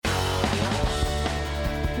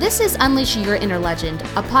This is Unleash Your Inner Legend,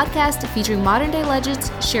 a podcast featuring modern-day legends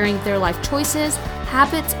sharing their life choices,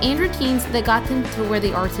 habits, and routines that got them to where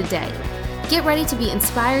they are today. Get ready to be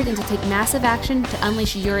inspired and to take massive action to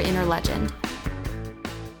unleash your inner legend.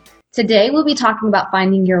 Today, we'll be talking about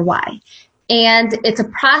finding your why. And it's a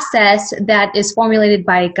process that is formulated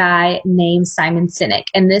by a guy named Simon Sinek.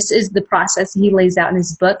 And this is the process he lays out in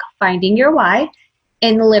his book, Finding Your Why.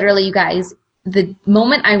 And literally, you guys, the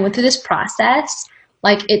moment I went through this process,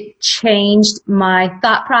 it changed my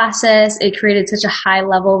thought process. It created such a high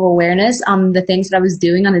level of awareness on the things that I was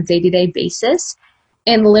doing on a day-to-day basis,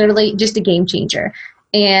 and literally just a game changer.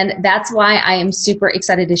 And that's why I am super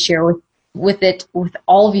excited to share with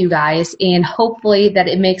all of you guys, and hopefully that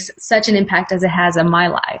it makes such an impact as it has on my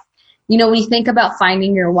life. You know, when you think about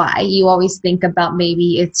finding your why, you always think about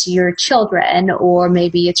maybe it's your children, or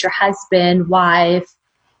maybe it's your husband, wife,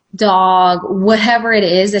 dog, whatever it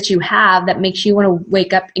is that you have that makes you want to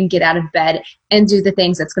wake up and get out of bed and do the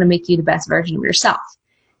things that's going to make you the best version of yourself.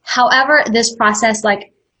 However, this process, I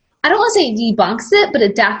don't want to say debunks it, but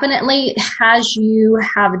it definitely has you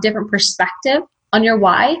have a different perspective on your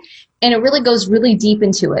why, and it really goes really deep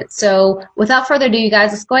into it. So without further ado, you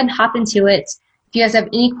guys, let's go ahead and hop into it. If you guys have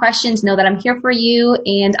any questions, know that I'm here for you,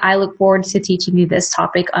 and I look forward to teaching you this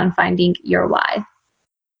topic on finding your why.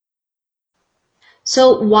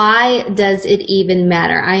 So why does it even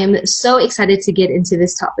matter? I am so excited to get into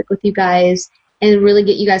this topic with you guys and really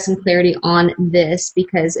get you guys some clarity on this,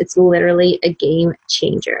 because it's literally a game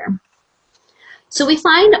changer. So we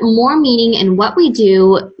find more meaning in what we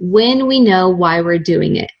do when we know why we're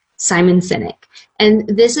doing it. Simon Sinek. And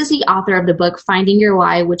this is the author of the book, Finding Your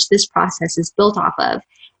Why, which this process is built off of.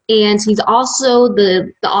 And he's also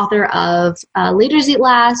the author of Leaders Eat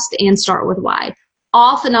Last and Start With Why.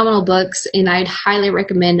 All phenomenal books, and I'd highly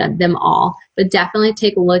recommend them all, but definitely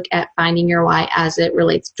take a look at Finding Your Why as it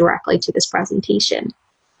relates directly to this presentation.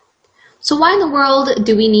 So why in the world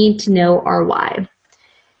do we need to know our why?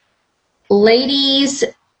 Ladies,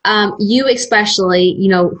 you especially,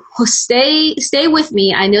 stay with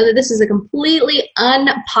me. I know that this is a completely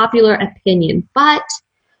unpopular opinion, but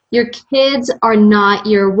your kids are not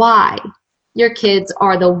your why. Your kids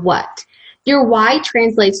are the what. Your why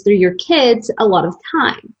translates through your kids a lot of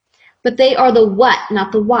time, but they are the what,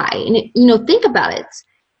 not the why. And think about it.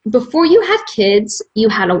 Before you had kids, you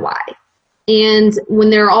had a why. And when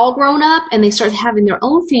they're all grown up and they start having their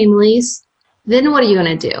own families, then what are you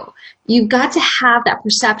going to do? You've got to have that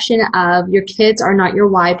perception of your kids are not your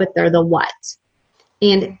why, but they're the what.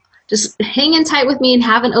 And just hang in tight with me and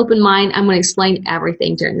have an open mind. I'm going to explain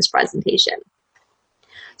everything during this presentation.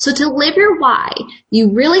 So to live your why,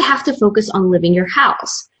 you really have to focus on living your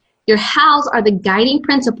house. Your hows are the guiding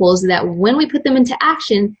principles that when we put them into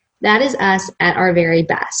action, that is us at our very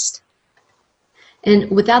best. And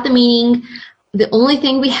without the meaning, the only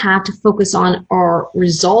thing we have to focus on are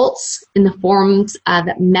results in the forms of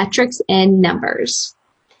metrics and numbers.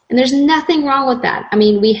 And there's nothing wrong with that. I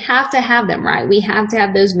mean, we have to have them, right? We have to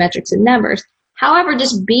have those metrics and numbers. However,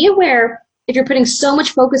 just be aware, if you're putting so much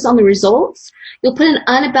focus on the results, you'll put an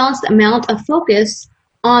unbalanced amount of focus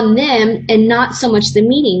on them and not so much the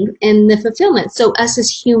meaning and the fulfillment. So us as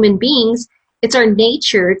human beings, it's our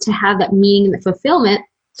nature to have that meaning and the fulfillment.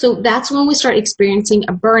 So that's when we start experiencing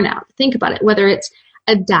a burnout. Think about it, whether it's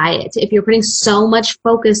a diet. If you're putting so much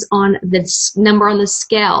focus on the number on the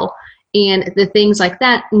scale and the things like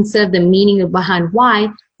that, instead of the meaning behind why,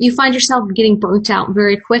 you find yourself getting burnt out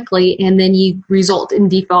very quickly, and then you result in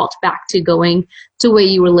default back to going to the way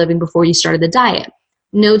you were living before you started the diet.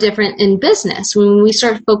 No different in business. When we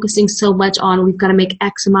start focusing so much on we've got to make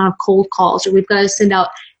X amount of cold calls, or we've got to send out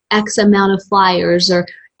X amount of flyers or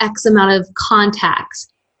X amount of contacts,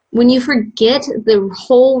 when you forget the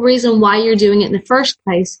whole reason why you're doing it in the first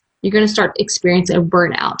place, you're going to start experiencing a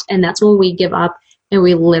burnout. And that's when we give up and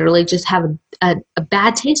we literally just have a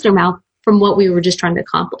bad taste in our mouth from what we were just trying to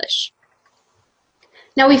accomplish.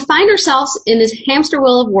 Now we find ourselves in this hamster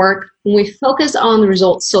wheel of work when we focus on the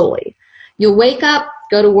results solely. You'll wake up,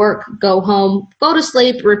 go to work, go home, go to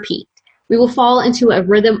sleep, repeat. We will fall into a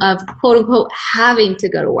rhythm of quote unquote having to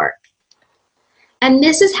go to work. And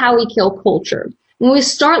this is how we kill culture. When we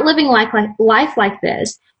start living life like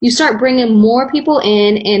this, you start bringing more people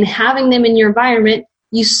in and having them in your environment,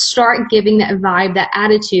 you start giving that vibe, that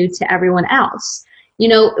attitude to everyone else.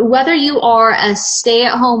 Whether you are a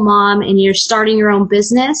stay-at-home mom and you're starting your own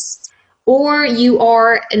business, or you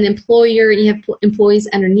are an employer and you have employees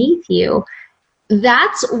underneath you,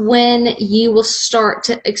 that's when you will start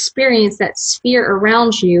to experience that sphere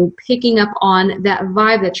around you picking up on that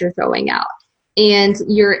vibe that you're throwing out. And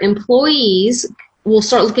your employees will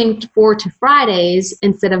start looking forward to Fridays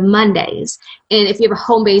instead of Mondays. And if you have a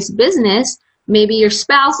home-based business, maybe your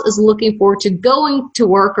spouse is looking forward to going to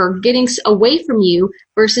work or getting away from you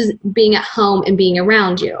versus being at home and being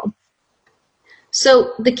around you.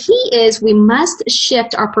 So the key is we must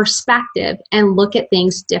shift our perspective and look at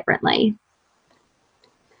things differently.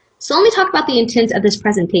 So let me talk about the intent of this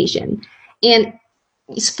presentation. And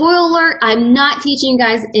spoiler alert, I'm not teaching you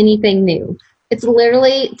guys anything new. It's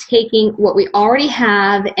literally taking what we already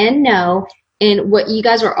have and know and what you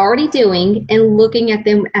guys are already doing and looking at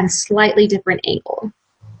them at a slightly different angle.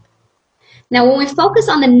 Now, when we focus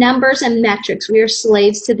on the numbers and metrics, we are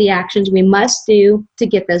slaves to the actions we must do to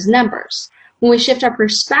get those numbers. When we shift our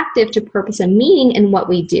perspective to purpose and meaning in what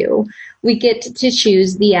we do, we get to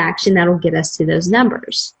choose the action that will get us to those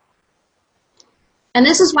numbers. And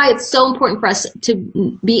this is why it's so important for us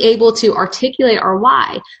to be able to articulate our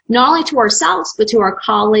why, not only to ourselves, but to our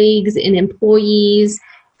colleagues and employees,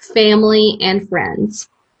 family, and friends.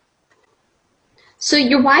 So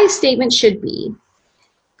your why statement should be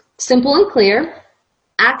simple and clear,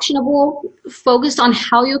 actionable, focused on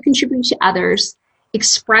how you'll contribute to others,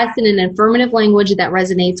 expressed in an affirmative language that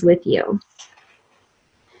resonates with you.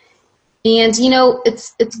 And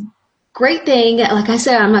it's great thing, like I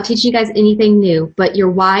said, I'm not teaching you guys anything new, but your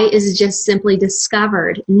why is just simply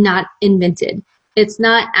discovered, not invented. It's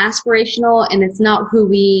not aspirational, and it's not who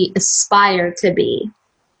we aspire to be.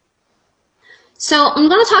 So I'm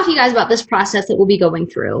going to talk to you guys about this process that we'll be going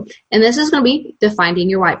through, and this is going to be the Finding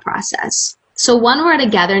Your Why process. So 1, we're going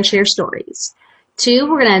to gather and share stories. 2,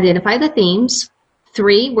 we're going to identify the themes.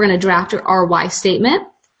 3, we're going to draft our why statement.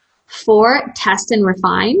 4, test and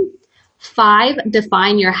refine. 5,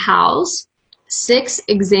 define your hows. 6,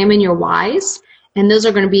 examine your whys. And those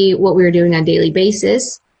are going to be what we're doing on a daily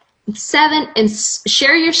basis. 7,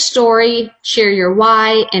 share your story, share your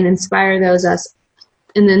why, and inspire those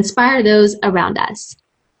around us.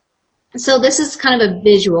 So this is kind of a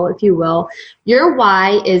visual, if you will. Your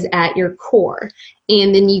why is at your core.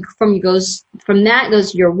 And then from that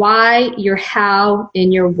goes your why, your how,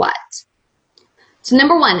 and your what. So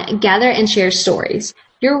number 1, gather and share stories.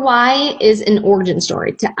 Your why is an origin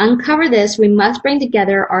story. To uncover this, we must bring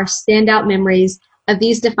together our standout memories of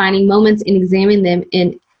these defining moments and examine them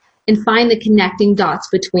and find the connecting dots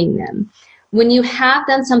between them. When you have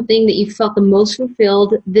done something that you felt the most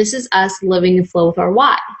fulfilled, this is us living in flow with our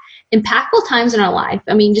why. Impactful times in our life.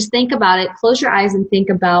 I mean, just think about it. Close your eyes and think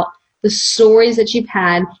about the stories that you've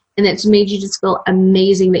had and that's made you just feel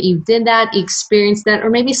amazing that you did that, you experienced that, or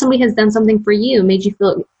maybe somebody has done something for you, made you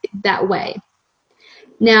feel that way.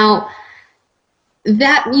 Now,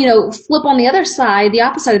 that, flip on the other side, the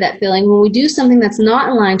opposite of that feeling, when we do something that's not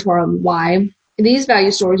aligned to our why, these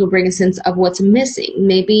value stories will bring a sense of what's missing.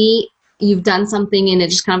 Maybe you've done something and it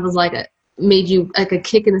just kind of was made you like a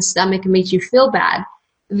kick in the stomach and made you feel bad.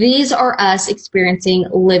 These are us experiencing,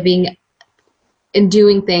 living, and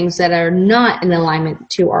doing things that are not in alignment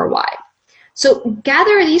to our why. So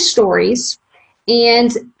gather these stories,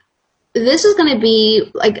 and this is going to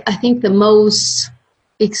be, I think, the most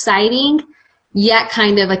exciting yet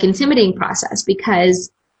kind of intimidating process,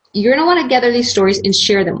 because you're going to want to gather these stories and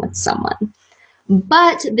share them with someone.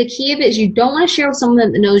 But the key of it is you don't want to share with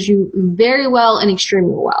someone that knows you very well and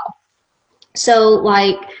extremely well. So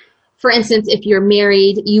for instance, if you're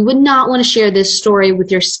married, you would not want to share this story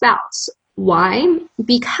with your spouse. Why?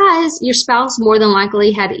 Because your spouse more than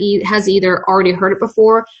likely has either already heard it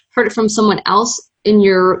before, heard it from someone else in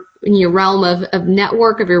your realm of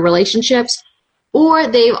network of your relationships, or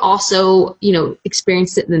they've also,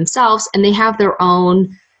 experienced it themselves and they have their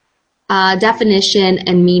own definition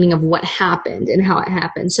and meaning of what happened and how it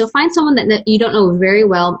happened. So find someone that you don't know very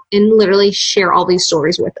well and literally share all these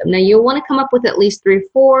stories with them. Now you'll want to come up with at least 3 or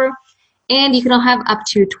 4, and you can have up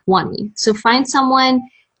to 20. So find someone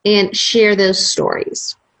and share those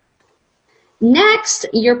stories. Next,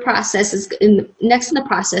 in the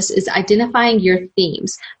process is identifying your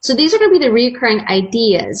themes. So these are going to be the recurring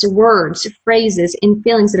ideas, words, phrases, and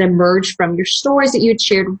feelings that emerge from your stories that you had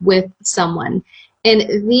shared with someone.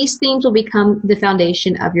 And these themes will become the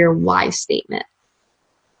foundation of your why statement.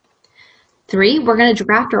 3, we're going to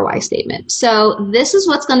draft our why statement. So this is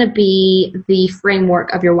what's going to be the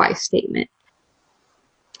framework of your why statement.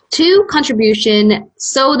 2, contribution,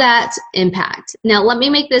 so that impact. Now, let me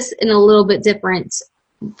make this in a little bit different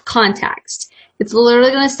context. It's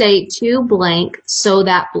literally going to say to blank, so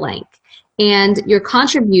that blank. And your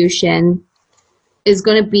contribution is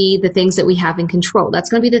going to be the things that we have in control. That's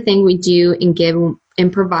going to be the thing we do and give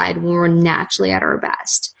and provide when we're naturally at our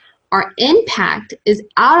best. Our impact is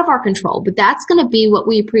out of our control, but that's going to be what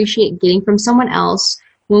we appreciate getting from someone else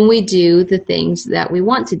when we do the things that we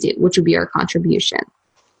want to do, which would be our contribution.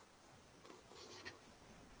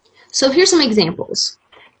 So here's some examples.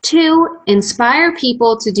 2, inspire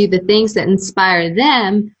people to do the things that inspire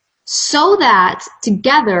them so that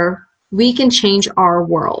together we can change our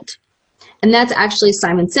world. And that's actually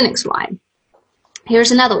Simon Sinek's why.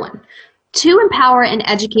 Here's another one. 2, empower and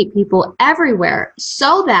educate people everywhere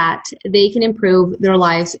so that they can improve their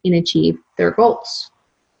lives and achieve their goals.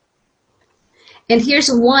 And here's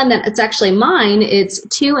one that's actually mine. It's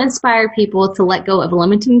 2, inspire people to let go of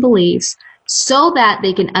limiting beliefs so that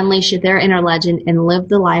they can unleash their inner legend and live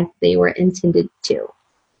the life they were intended to.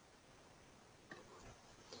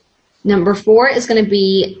 Number 4 is going to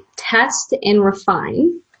be test and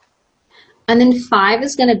refine. And then 5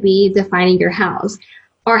 is going to be defining your hows.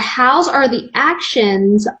 Our hows are the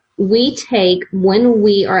actions we take when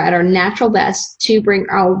we are at our natural best to bring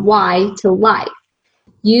our why to life.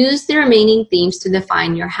 Use the remaining themes to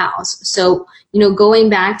define your hows. So, going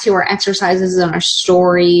back to our exercises and our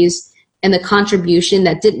stories and the contribution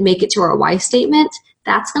that didn't make it to our why statement,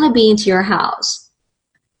 that's going to be into your hows.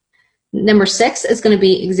 Number 6 is going to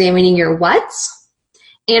be examining your whats.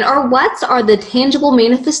 And our whats are the tangible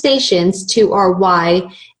manifestations to our why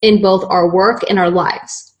in both our work and our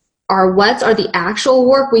lives. Our whats are the actual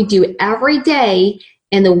work we do every day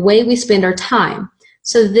and the way we spend our time.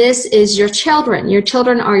 So this is your children. Your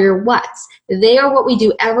children are your whats. They are what we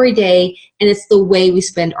do every day, and it's the way we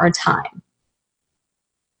spend our time.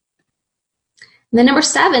 And then number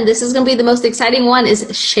 7, this is going to be the most exciting one, is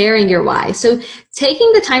sharing your why. So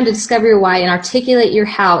taking the time to discover your why and articulate your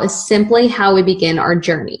how is simply how we begin our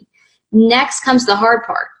journey. Next comes the hard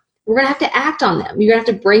part. We're going to have to act on them. You're going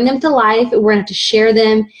to have to bring them to life. We're going to have to share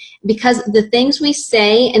them, because the things we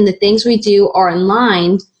say and the things we do are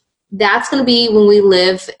aligned. That's going to be when we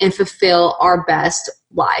live and fulfill our best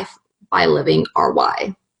life, by living our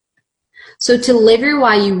why. So to live your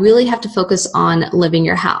why, you really have to focus on living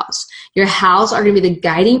your hows. Your hows are going to be the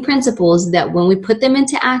guiding principles that when we put them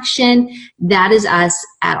into action, that is us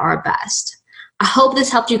at our best. I hope this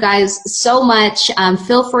helped you guys so much.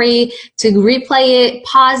 Feel free to replay it,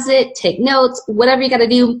 pause it, take notes, whatever you got to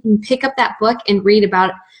do. Pick up that book and read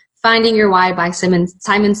about Finding Your Why by Simon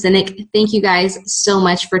Sinek. Thank you guys so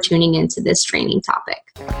much for tuning into this training topic.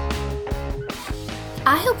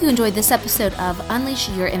 I hope you enjoyed this episode of Unleash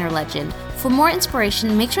Your Inner Legend. For more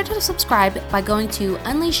inspiration, make sure to subscribe by going to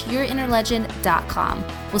unleashyourinnerlegend.com.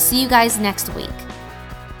 We'll see you guys next week.